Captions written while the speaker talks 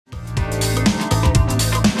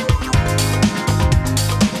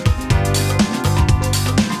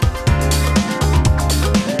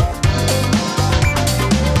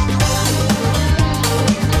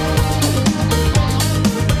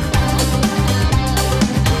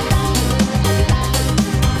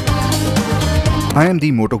I am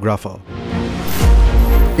the motographer.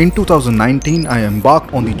 In 2019, I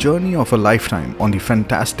embarked on the journey of a lifetime on the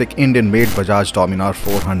fantastic Indian-made Bajaj Dominar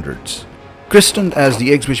 400s, christened as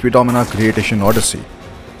the ex-BHP Dominar Great Asian Odyssey.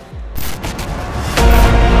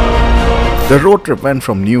 The road trip went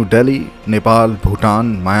from New Delhi, Nepal,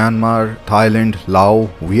 Bhutan, Myanmar, Thailand, Laos,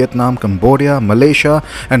 Vietnam, Cambodia, Malaysia,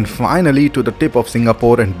 and finally to the tip of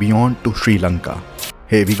Singapore and beyond to Sri Lanka.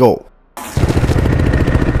 Here we go.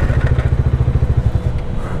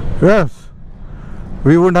 Yes,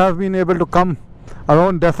 we wouldn't have been able to come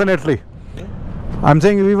alone, definitely. I'm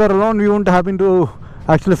saying if we were alone, we wouldn't have been to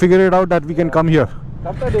actually figure it out that we can come here.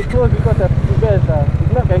 Sometimes they close because the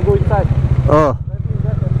signal can go inside. Oh,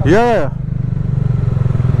 yeah.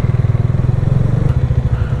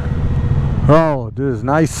 Oh, this is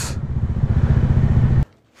nice.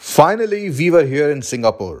 Finally, we were here in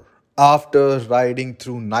Singapore after riding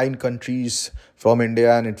through 9 countries from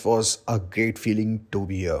India, and it was a great feeling to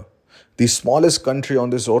be here. The smallest country on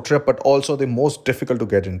this road trip, but also the most difficult to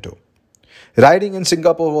get into. Riding in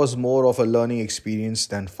Singapore was more of a learning experience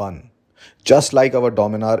than fun. Just like our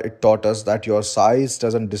Dominar, it taught us that your size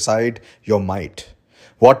doesn't decide your might.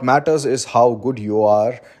 What matters is how good you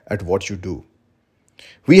are at what you do.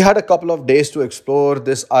 We had a couple of days to explore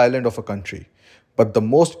this island of a country, but the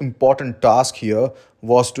most important task here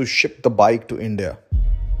was to ship the bike to India.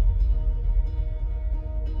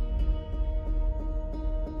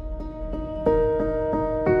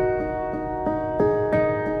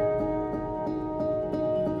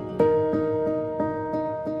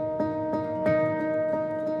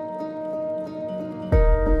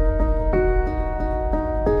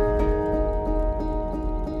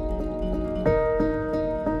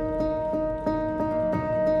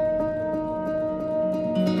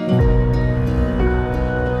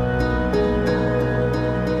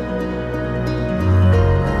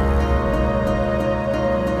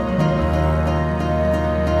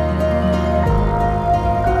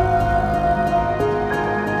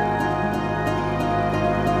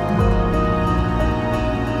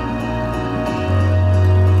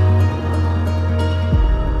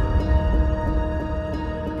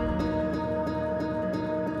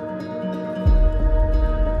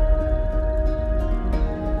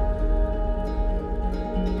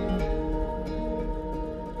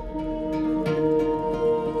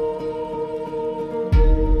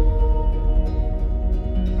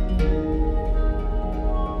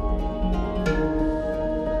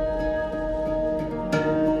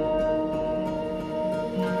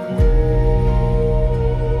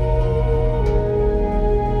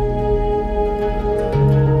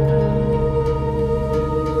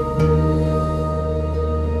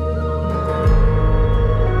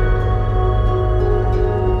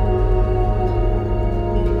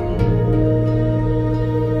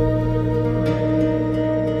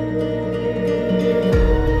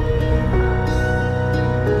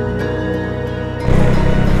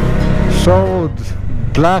 So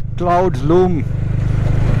black clouds loom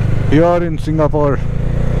here in Singapore,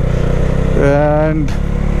 and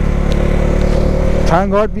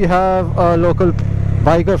thank God we have a local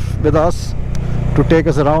biker with us to take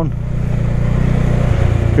us around.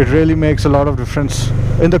 It really makes a lot of difference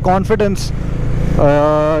in the confidence,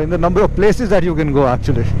 in the number of places that you can go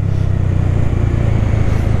actually.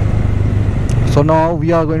 So now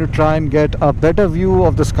we are going to try and get a better view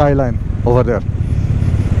of the skyline over there.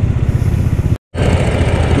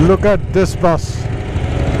 Look at this bus.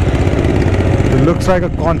 It looks like a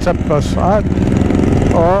concept bus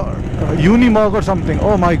or Unimog or something.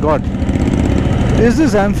 Oh my god. Is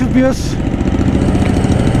this amphibious?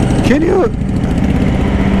 Can you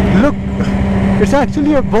look? It's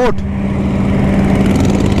actually a boat.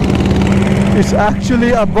 It's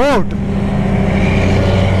actually a boat.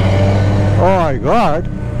 Oh my god.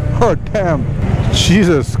 Oh damn.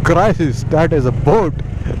 Jesus Christ, that is a boat.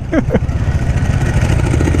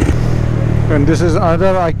 And this is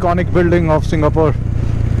another iconic building of Singapore.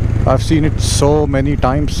 I've seen it so many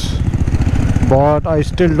times, but I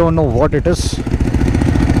still don't know what it is.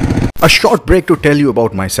 A short break to tell you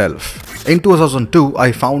about myself. In 2002,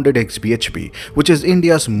 I founded ex-BHP, which is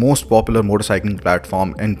India's most popular motorcycling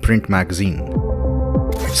platform and print magazine.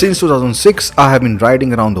 Since 2006, I have been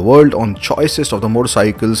riding around the world on choicest of the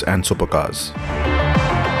motorcycles and supercars.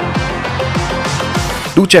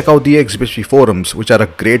 Do check out the ex-BHP forums, which are a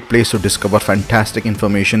great place to discover fantastic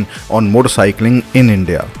information on motorcycling in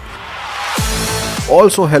India.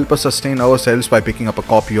 Also help us sustain ourselves by picking up a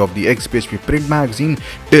copy of the ex-BHP print magazine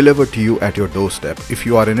delivered to you at your doorstep if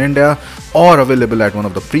you are in India, or available at one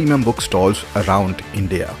of the premium book stalls around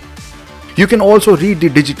India. You can also read the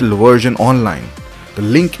digital version online. The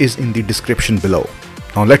link is in the description below.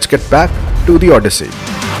 Now let's get back to the Odyssey.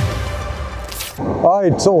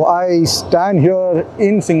 Alright, so I stand here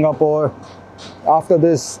in Singapore. After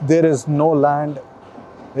this, there is no land,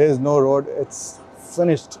 there is no road, it's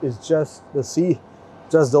finished. It's just the sea,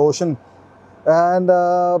 just the ocean. And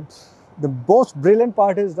the most brilliant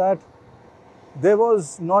part is that there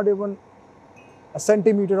was not even a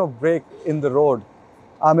centimeter of break in the road.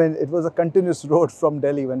 I mean, it was a continuous road from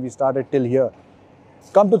Delhi when we started till here.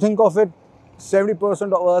 Come to think of it,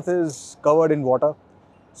 70% of Earth is covered in water.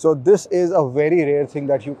 So this is a very rare thing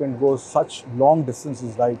that you can go such long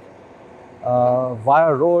distances like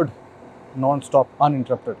via road, non-stop,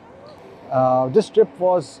 uninterrupted. This trip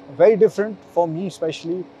was very different for me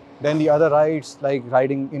especially than the other rides like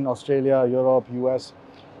riding in Australia, Europe, US,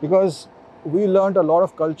 because we learned a lot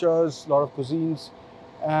of cultures, a lot of cuisines,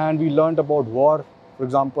 and we learned about war, for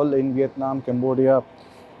example, in Vietnam, Cambodia,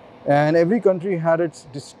 and every country had its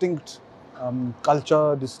distinct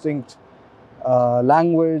culture, distinct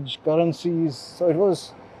language, currencies. So it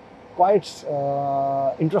was quite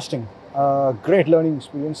interesting, great learning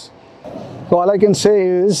experience. So all I can say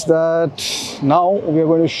is that now we are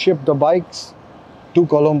going to ship the bikes to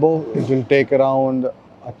Colombo. It will take around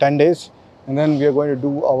 10 days. And then we are going to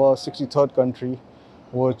do our 63rd country,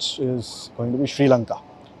 which is going to be Sri Lanka.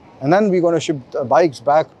 And then we're going to ship the bikes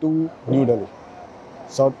back to New Delhi.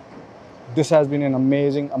 So this has been an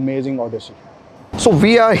amazing, amazing odyssey. So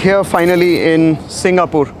we are here finally in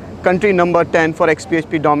Singapore, country number 10 for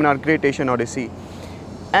XPHP Dominar Great Asian Odyssey.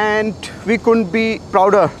 And we couldn't be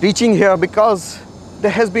prouder reaching here because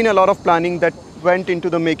there has been a lot of planning that went into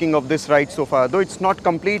the making of this ride so far. Though it's not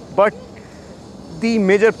complete, but the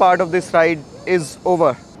major part of this ride is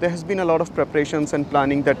over. There has been a lot of preparations and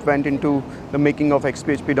planning that went into the making of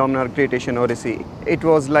XPHP Dominar Great Asian Odyssey. It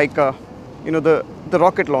was like the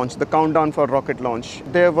rocket launch, the countdown for rocket launch.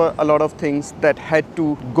 There were a lot of things that had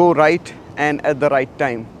to go right and at the right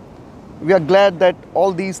time. We are glad that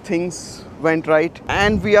all these things went right,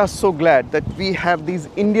 and we are so glad that we have these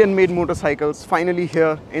Indian-made motorcycles finally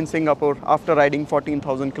here in Singapore after riding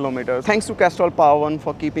 14,000 kilometers. Thanks to Castrol Power One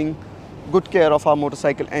for keeping good care of our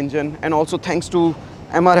motorcycle engine, and also thanks to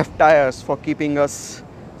MRF Tires for keeping us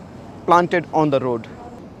planted on the road.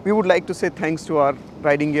 We would like to say thanks to our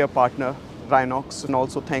riding gear partner Rhinox, and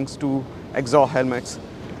also thanks to Exor Helmets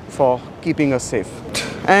for keeping us safe.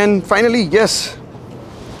 And finally, yes,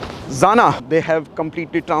 Zana, they have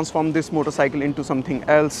completely transformed this motorcycle into something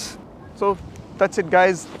else. So that's it,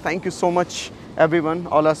 guys. Thank you so much, everyone,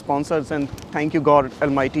 all our sponsors, and thank you God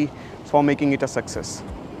Almighty for making it a success.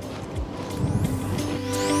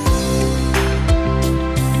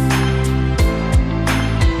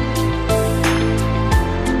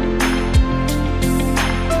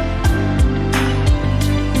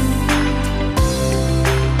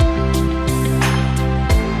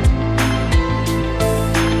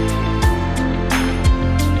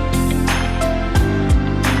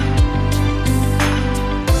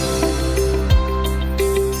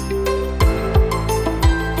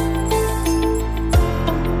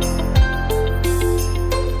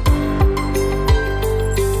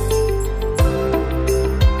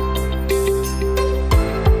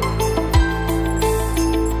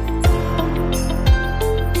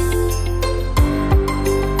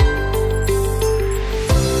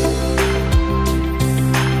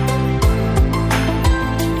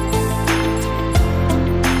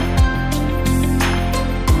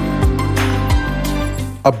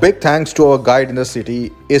 A big thanks to our guide in the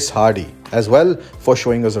city, Is Hardy, as well for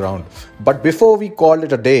showing us around. But before we called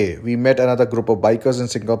it a day, we met another group of bikers in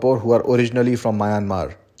Singapore who are originally from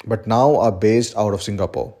Myanmar, but now are based out of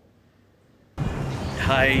Singapore.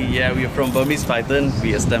 Hi, yeah, we are from Burmese Python.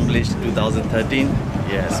 We established 2013.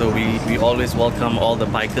 Yeah, so we always welcome all the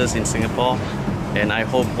bikers in Singapore, and I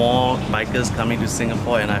hope more bikers coming to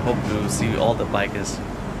Singapore, and I hope to see all the bikers.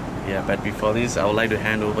 Yeah, but before this, I would like to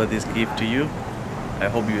hand over this gift to you. I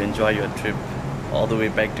hope you enjoy your trip all the way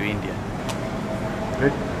back to India.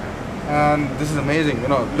 Great. And this is amazing,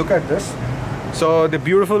 look at this. So the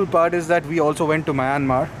beautiful part is that we also went to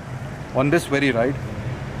Myanmar on this very ride,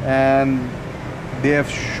 and they have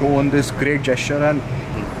shown this great gesture. And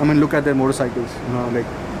I mean, look at their motorcycles, like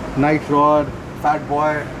Night Rod, Fat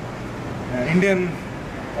Boy, Indian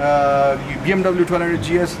BMW 1200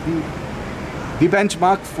 GS, the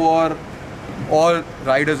benchmark for all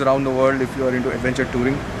riders around the world if you are into adventure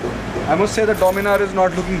touring. I must say that Dominar is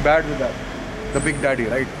not looking bad with that. The Big Daddy,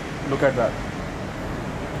 right? Look at that.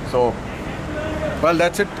 So, well,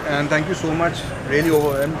 that's it, and thank you so much. Really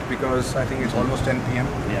overwhelmed because I think it's almost 10 p.m.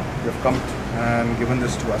 Yeah. You have come and given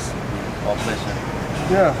this to us. Our pleasure.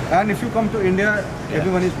 Yeah, and if you come to India,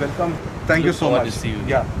 everyone is welcome. Thank you Look so forward much. to see you.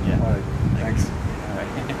 Yeah. Yeah. All right. Thanks. All right.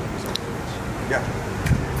 Yeah.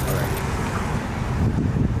 All right.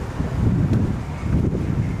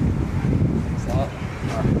 So,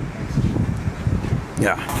 Thanks.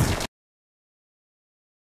 Yeah.